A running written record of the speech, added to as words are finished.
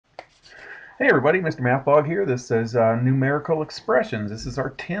Hey everybody, Mrmathblog here. This is numerical expressions. This is our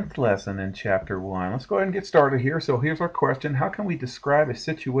 10th lesson in chapter 1. Let's go ahead and get started here. So here's our question. How can we describe a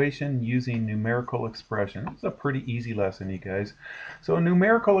situation using numerical expression? It's a pretty easy lesson, you guys. So a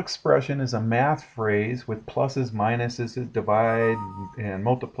numerical expression is a math phrase with pluses, minuses, divide and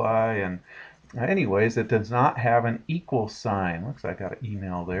multiply, and anyways, it does not have an equal sign. Looks like I got an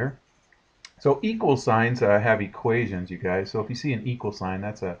email there. So equal signs have equations, you guys. So if you see an equal sign,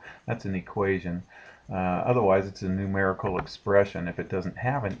 that's an equation. Otherwise, it's a numerical expression if it doesn't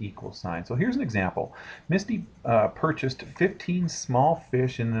have an equal sign. So here's an example. Misty purchased 15 small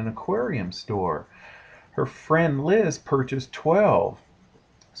fish in an aquarium store. Her friend Liz purchased 12.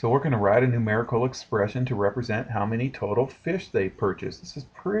 So we're going to write a numerical expression to represent how many total fish they purchased. This is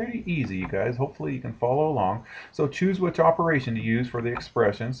pretty easy, you guys. Hopefully you can follow along. So choose which operation to use for the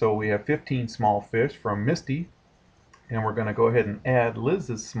expression. So we have 15 small fish from Misty, and we're going to go ahead and add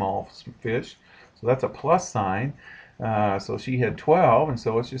Liz's small fish. So that's a plus sign. So she had 12, and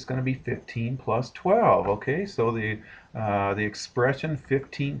so it's just going to be 15 plus 12. Okay, so the expression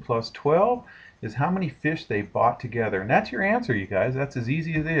 15 plus 12 is how many fish they bought together. And that's your answer, you guys. That's as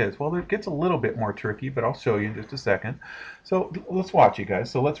easy as it is. Well, it gets a little bit more tricky, but I'll show you in just a second. So let's watch, you guys.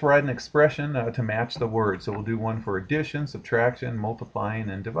 So let's write an expression to match the word. So we'll do one for addition, subtraction,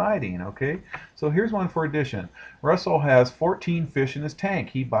 multiplying, and dividing. Okay, so here's one for addition. Russell has 14 fish in his tank.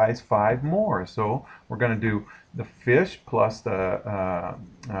 He buys 5 more. So we're going to do the fish plus the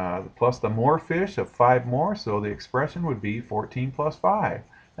more fish of 5 more. So the expression would be 14 plus 5.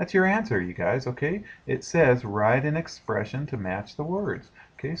 That's your answer, you guys. Okay, it says write an expression to match the words.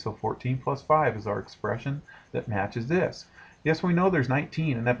 Okay, so 14 plus 5 is our expression that matches this. Yes, we know there's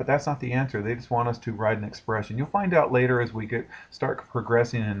 19 in that, but that's not the answer. They just want us to write an expression. You'll find out later as we start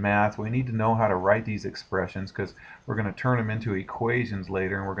progressing in math, we need to know how to write these expressions because we're going to turn them into equations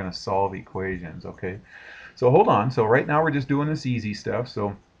later and we're going to solve equations, okay? So hold on. So right now we're just doing this easy stuff.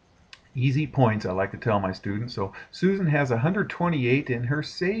 So easy points, I like to tell my students. So Susan has 128 in her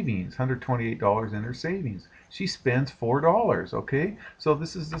savings, $128 in her savings. She spends $4, okay? So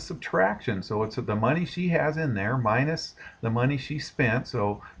this is the subtraction. So it's the money she has in there minus the money she spent.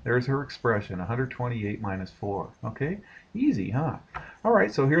 So there's her expression, 128 minus 4, okay? Easy, huh? All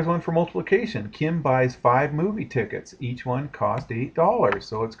right, so here's one for multiplication. Kim buys 5 movie tickets. Each one cost $8.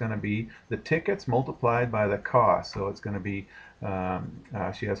 So it's going to be the tickets multiplied by the cost. So it's going to be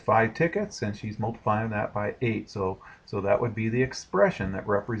she has 5 tickets and she's multiplying that by 8. So that would be the expression that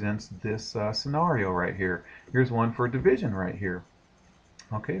represents this scenario right here. Here's one for division right here.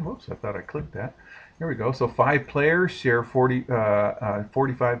 Okay, whoops, I thought I clicked that. Here we go. So 5 players share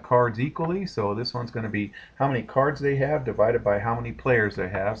 45 cards equally. So this one's going to be how many cards they have divided by how many players they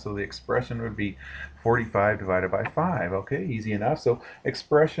have. So the expression would be 45 divided by 5. Okay, easy enough. So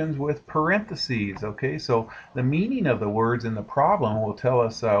expressions with parentheses. Okay, so the meaning of the words in the problem will tell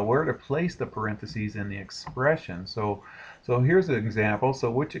us where to place the parentheses in the expression. So here's an example.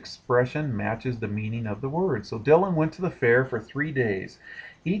 So which expression matches the meaning of the word? So Dylan went to the fair for 3 days.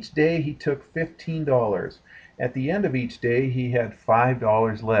 Each day he took $15. At the end of each day he had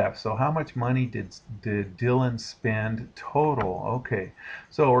 $5 left. So how much money did Dylan spend total? Okay,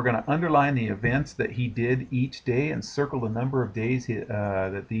 so we're going to underline the events that he did each day and circle the number of days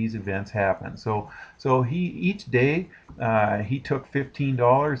that these events happened. So each day he took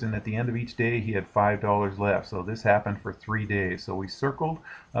 $15, and at the end of each day he had $5 left. So this happened for 3 days. So we circled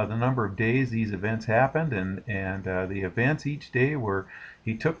the number of days these events happened, and the events each day were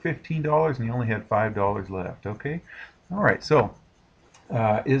he took $15 and he only had $5 left. Okay, all right. So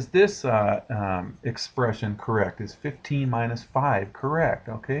is this expression correct? Is 15 minus 5 correct?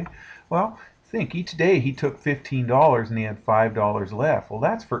 Okay, well, think each day he took $15 and he had $5 left. Well,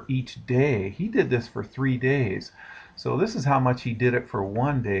 that's for each day. He did this for 3 days. So this is how much he did it for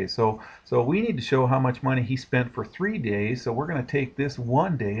 1 day. So we need to show how much money he spent for 3 days. So we're going to take this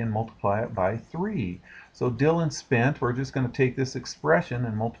 1 day and multiply it by 3. So Dylan spent, we're just going to take this expression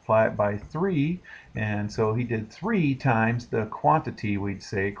and multiply it by 3. And so he did 3 times the quantity, we'd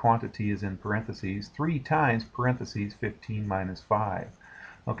say. Quantity is in parentheses. 3 times parentheses 15 minus 5.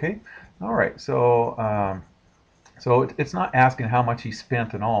 Okay? All right. So it's not asking how much he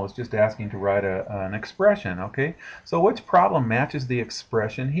spent and all. It's just asking to write an expression. Okay. So which problem matches the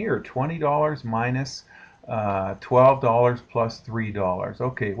expression here? $20 minus $12 plus $3.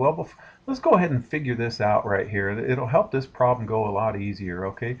 Okay. Well, let's go ahead and figure this out right here. It'll help this problem go a lot easier.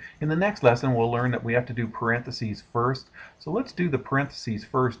 Okay. In the next lesson, we'll learn that we have to do parentheses first. So let's do the parentheses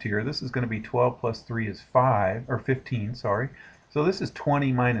first here. This is going to be 12 plus 3 is 5 or 15. Sorry. So this is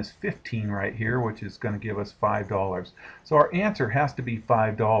 20 minus 15 right here, which is going to give us $5. So our answer has to be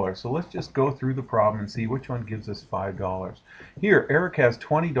 $5. So let's just go through the problem and see which one gives us $5. Here, Eric has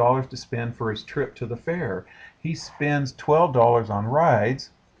 $20 to spend for his trip to the fair. He spends $12 on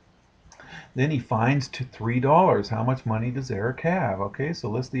rides. Then he finds to $3. How much money does Eric have? Okay, so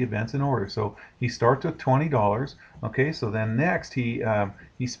list the events in order. So he starts with $20. Okay, so then next he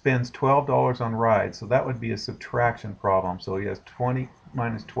spends $12 on rides. So that would be a subtraction problem. So he has 20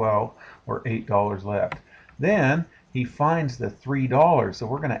 minus 12, or $8 left. Then he finds the $3. So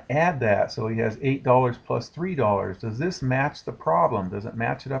we're going to add that. So he has $8 plus $3. Does this match the problem? Does it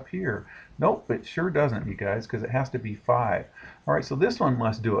match it up here? Nope, it sure doesn't, you guys, because it has to be 5. All right, so this one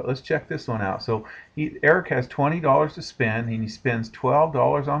must do it. Let's check this one out. So Eric has $20 to spend, and he spends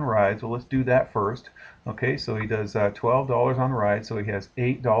 $12 on rides. Well, let's do that first. Okay, so he does $12 on rides, so he has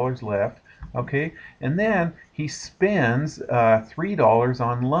 $8 left. Okay, and then he spends $3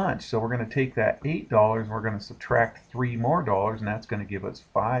 on lunch. So we're going to take that $8 and we're going to subtract $3 more, and that's going to give us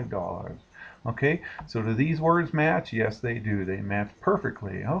 $5. Okay, so do these words match? Yes, they do. They match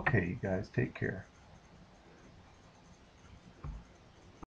perfectly. Okay, you guys, take care.